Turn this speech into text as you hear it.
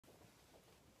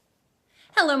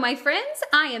Hello, my friends.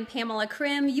 I am Pamela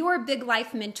Krim, your Big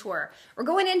Life Mentor. We're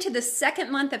going into the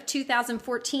second month of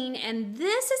 2014, and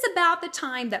this is about the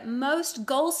time that most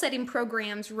goal-setting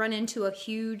programs run into a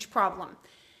huge problem.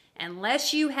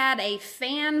 Unless you had a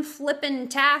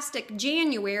fan-flippin-tastic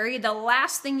January, the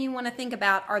last thing you want to think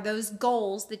about are those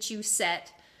goals that you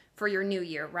set for your new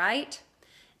year, right?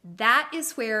 That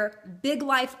is where Big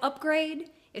Life Upgrade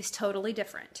is totally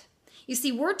different. You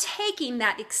see, we're taking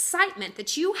that excitement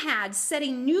that you had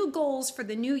setting new goals for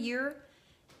the new year,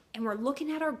 and we're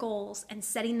looking at our goals and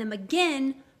setting them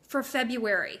again for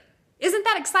February. Isn't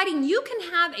that exciting? You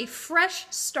can have a fresh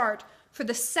start for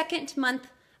the second month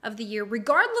of the year,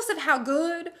 regardless of how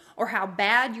good or how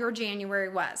bad your January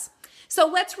was. So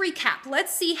let's recap.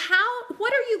 Let's see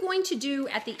what are you going to do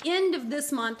at the end of this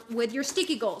month with your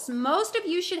sticky goals? Most of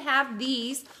you should have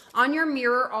these on your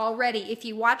mirror already. If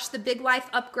you watched the Big Life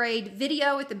Upgrade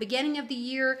video at the beginning of the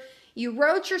year, you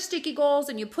wrote your sticky goals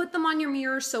and you put them on your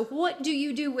mirror. So what do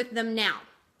you do with them now?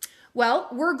 Well,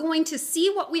 we're going to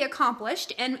see what we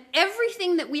accomplished, and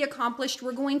everything that we accomplished,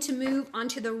 we're going to move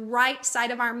onto the right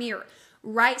side of our mirror.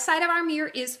 Right side of our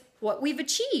mirror is what we've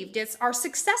achieved. It's our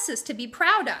successes to be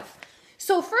proud of.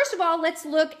 So first of all, let's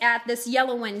look at this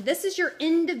yellow one. This is your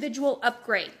individual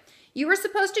upgrade. You were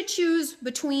supposed to choose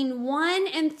between 1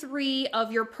 and 3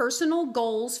 of your personal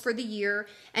goals for the year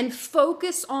and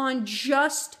focus on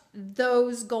just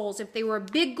those goals. If they were a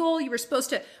big goal, you were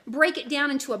supposed to break it down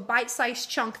into a bite-sized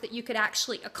chunk that you could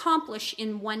actually accomplish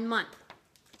in 1 month.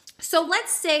 So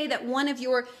let's say that one of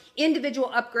your individual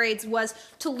upgrades was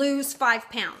to lose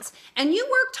 5 pounds, and you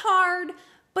worked hard,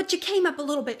 but you came up a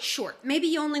little bit short. Maybe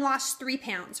you only lost 3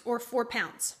 pounds or 4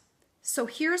 pounds. So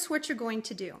here's what you're going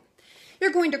to do.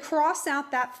 You're going to cross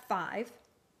out that 5,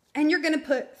 and you're going to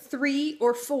put 3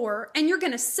 or 4, and you're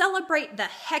going to celebrate the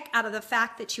heck out of the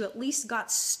fact that you at least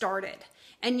got started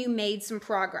and you made some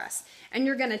progress. And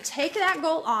you're going to take that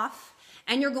goal off,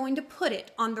 and you're going to put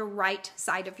it on the right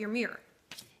side of your mirror.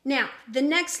 Now, the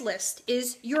next list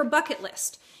is your bucket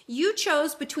list. You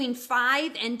chose between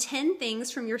 5 and 10 things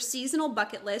from your seasonal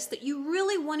bucket list that you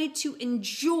really wanted to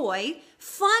enjoy,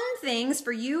 fun things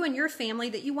for you and your family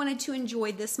that you wanted to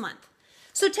enjoy this month.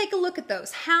 So take a look at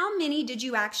those. How many did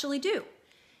you actually do?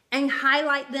 And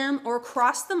highlight them or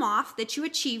cross them off that you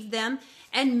achieved them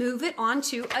and move it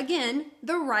onto, again,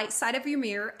 the right side of your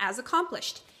mirror as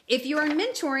accomplished. If you're in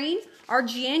mentoring, our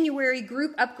January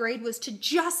group upgrade was to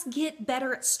just get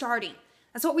better at starting.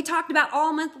 That's what we talked about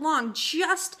all month long.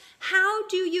 Just how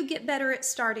do you get better at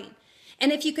starting?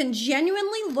 And if you can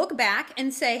genuinely look back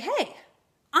and say, hey,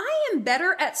 I am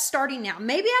better at starting now.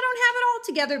 Maybe I don't have it all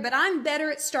together, but I'm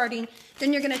better at starting.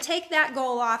 Then you're going to take that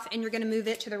goal off and you're going to move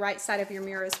it to the right side of your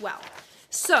mirror as well.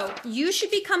 So you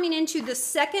should be coming into the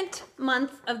second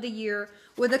month of the year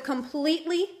with a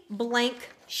completely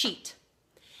blank sheet.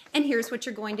 And here's what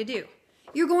you're going to do.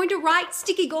 You're going to write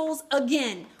sticky goals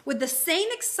again with the same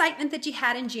excitement that you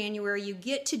had in January. You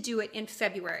get to do it in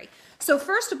February. So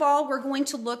first of all, we're going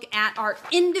to look at our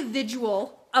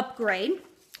individual upgrade.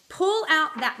 Pull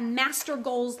out that master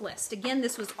goals list. Again,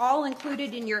 this was all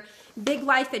included in your Big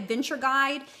Life Adventure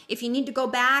Guide. If you need to go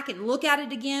back and look at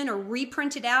it again or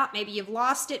reprint it out, maybe you've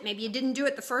lost it, maybe you didn't do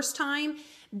it the first time,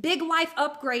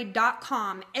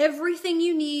 biglifeupgrade.com. Everything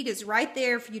you need is right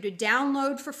there for you to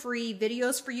download for free,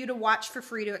 videos for you to watch for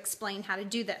free to explain how to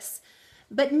do this.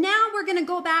 But now we're going to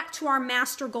go back to our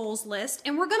master goals list,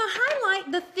 and we're going to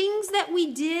highlight the things that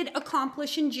we did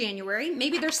accomplish in January.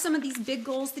 Maybe there's some of these big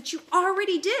goals that you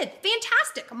already did.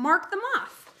 Fantastic. Mark them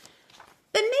off.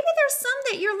 But maybe there's some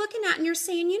that you're looking at and you're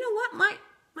saying, you know what, my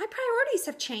priorities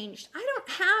have changed. I don't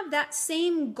have that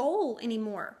same goal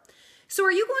anymore. So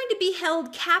are you going to be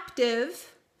held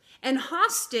captive and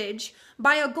hostage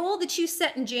by a goal that you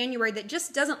set in January that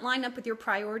just doesn't line up with your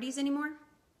priorities anymore?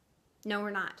 No,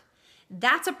 we're not.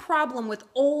 That's a problem with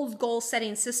old goal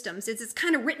setting systems. It's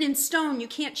kind of written in stone. You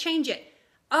can't change it.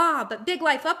 But Big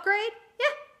Life Upgrade?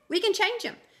 Yeah, we can change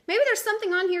them. Maybe there's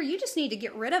something on here you just need to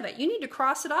get rid of it. You need to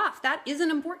cross it off. That isn't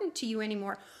important to you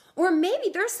anymore. Or maybe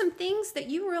there's some things that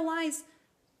you realize,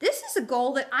 this is a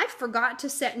goal that I forgot to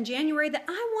set in January that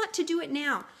I want to do it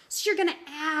now. So you're going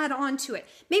to add on to it.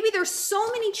 Maybe there's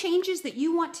so many changes that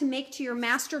you want to make to your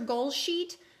master goals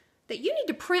sheet that you need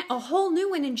to print a whole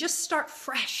new one and just start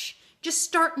fresh. Just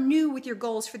start new with your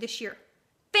goals for this year.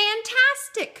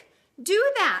 Fantastic. Do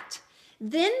that.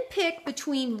 Then pick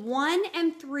between 1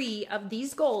 and 3 of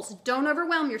these goals. Don't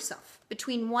overwhelm yourself.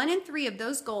 Between 1 and 3 of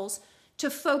those goals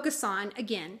to focus on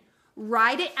again.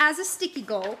 Write it as a sticky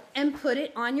goal and put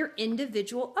it on your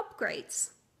individual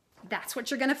upgrades. That's what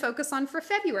you're going to focus on for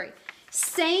February.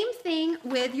 Same thing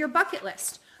with your bucket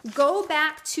list. Go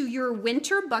back to your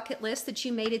winter bucket list that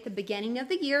you made at the beginning of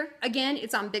the year. Again,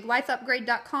 it's on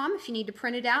biglifeupgrade.com if you need to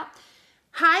print it out.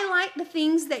 Highlight the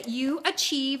things that you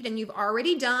achieved and you've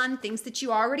already done, things that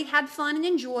you already had fun and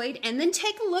enjoyed, and then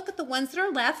take a look at the ones that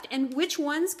are left and which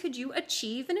ones could you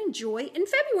achieve and enjoy in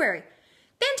February.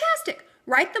 Fantastic.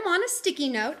 Write them on a sticky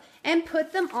note and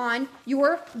put them on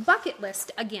your bucket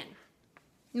list again.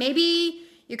 Maybe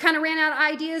you kind of ran out of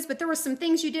ideas, but there were some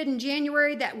things you did in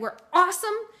January that were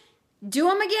awesome. Do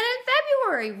them again in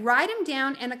February. Write them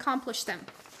down and accomplish them.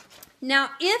 Now,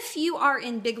 if you are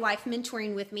in Big Life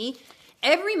Mentoring with me,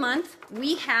 every month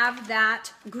we have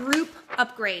that group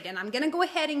upgrade, and I'm going to go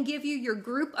ahead and give you your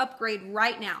group upgrade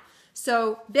right now.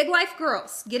 So, Big Life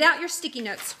girls, get out your sticky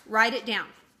notes, write it down.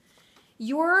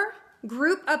 Your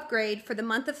group upgrade for the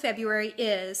month of February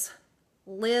is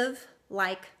Live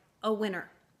Like a Winner.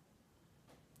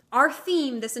 Our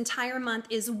theme this entire month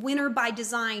is Winner by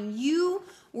Design. You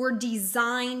were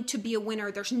designed to be a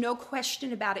winner. There's no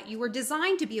question about it. You were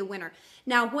designed to be a winner.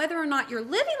 Now, whether or not you're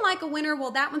living like a winner,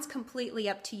 well, that one's completely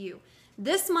up to you.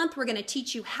 This month, we're going to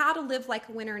teach you how to live like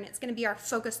a winner, and it's going to be our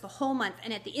focus the whole month.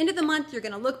 And at the end of the month, you're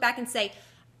going to look back and say,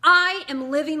 I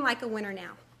am living like a winner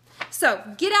now. So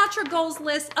get out your goals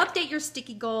list, update your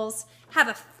sticky goals, have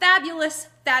a fabulous,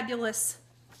 fabulous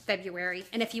February.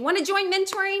 And if you want to join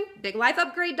mentoring,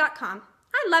 biglifeupgrade.com.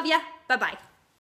 I love ya. Bye-bye.